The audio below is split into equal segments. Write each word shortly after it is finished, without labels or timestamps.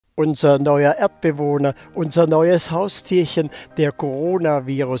unser neuer Erdbewohner, unser neues Haustierchen, der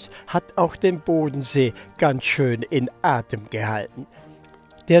Coronavirus, hat auch den Bodensee ganz schön in Atem gehalten.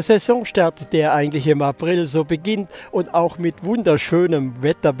 Der Saisonstart, der eigentlich im April so beginnt und auch mit wunderschönem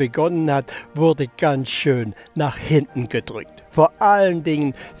Wetter begonnen hat, wurde ganz schön nach hinten gedrückt. Vor allen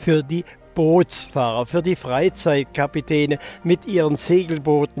Dingen für die Bootsfahrer, für die Freizeitkapitäne mit ihren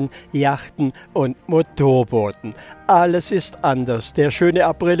Segelbooten, Yachten und Motorbooten. Alles ist anders. Der schöne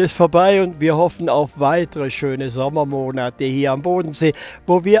April ist vorbei und wir hoffen auf weitere schöne Sommermonate hier am Bodensee,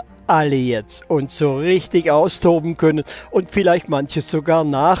 wo wir alle jetzt uns so richtig austoben können und vielleicht manches sogar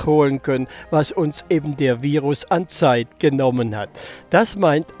nachholen können, was uns eben der Virus an Zeit genommen hat. Das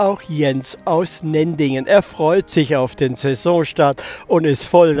meint auch Jens aus Nendingen. Er freut sich auf den Saisonstart und ist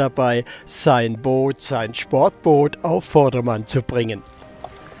voll dabei, sein Boot, sein Sportboot auf Vordermann zu bringen.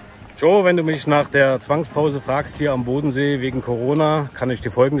 Joe, wenn du mich nach der Zwangspause fragst hier am Bodensee wegen Corona, kann ich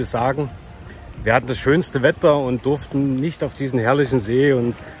dir Folgendes sagen. Wir hatten das schönste Wetter und durften nicht auf diesen herrlichen See,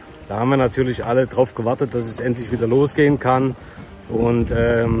 und da haben wir natürlich alle drauf gewartet, dass es endlich wieder losgehen kann und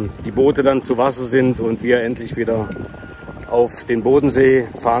die Boote dann zu Wasser sind und wir endlich wieder auf den Bodensee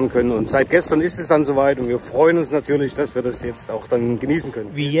fahren können. Und seit gestern ist es dann soweit und wir freuen uns natürlich, dass wir das jetzt auch dann genießen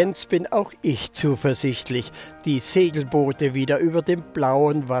können. Wie Jens bin auch ich zuversichtlich, die Segelboote wieder über dem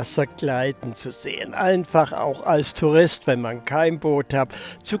blauen Wasser gleiten zu sehen. Einfach auch als Tourist, wenn man kein Boot hat,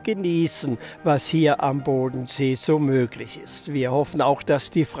 zu genießen, was hier am Bodensee so möglich ist. Wir hoffen auch, dass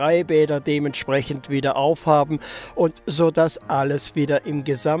die Freibäder dementsprechend wieder aufhaben und so dass alles wieder im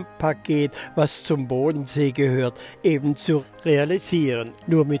Gesamtpaket, was zum Bodensee gehört, eben zu realisieren.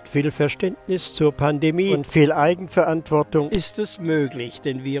 Nur mit viel Verständnis zur Pandemie und viel Eigenverantwortung ist es möglich,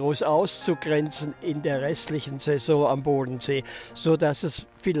 den Virus auszugrenzen in der restlichen Saison am Bodensee, so dass es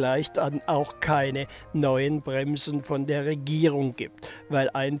vielleicht dann auch keine neuen Bremsen von der Regierung gibt, weil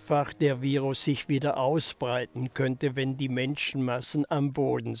einfach der Virus sich wieder ausbreiten könnte, wenn die Menschenmassen am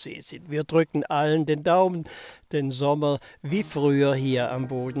Bodensee sind. Wir drücken allen den Daumen, den Sommer wie früher hier am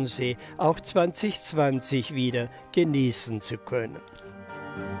Bodensee auch 2020 wieder genießen zu können.